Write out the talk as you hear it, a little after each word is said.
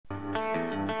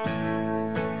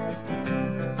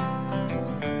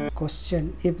question,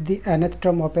 if the nth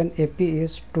term of an AP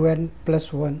is 2n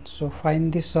plus 1, so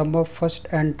find the sum of first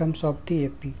n terms of the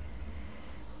AP.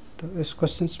 तो इस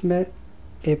question में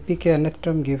AP के nth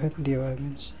term given दिया हुआ है,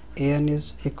 means an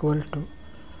is equal to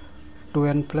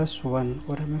 2n plus 1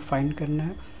 और हमें find करना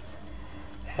है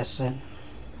Sn।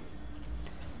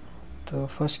 तो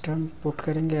फर्स्ट टर्म पुट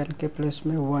करेंगे n के प्लेस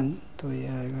में 1, तो ये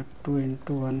आएगा 2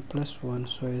 into 1 plus 1,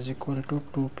 so is equal to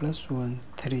 2 plus 1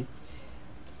 3।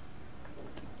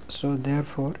 So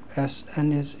therefore Sn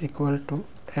is equal to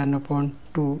n upon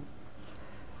 2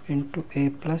 into a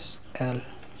plus l,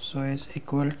 so is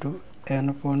equal to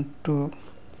n upon 2,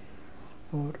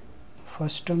 और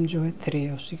first term जो है 3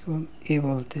 है उसी को हम a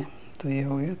बोलते हैं, तो ये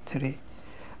हो गया 3,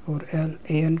 और l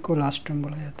an को लास्ट टर्म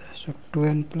बोला जाता है, सो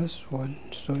 2n plus 1,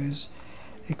 so is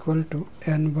equal to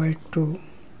n by 2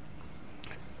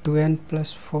 2n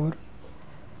plus 4,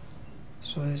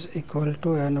 so is equal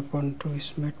to n upon 2,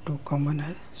 इसमें 2 कॉमन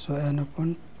है, सो n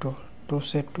अपॉन 2, 2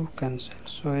 से 2 cancel,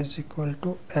 so is equal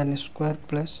to n square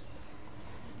plus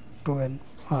 2n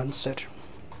answer.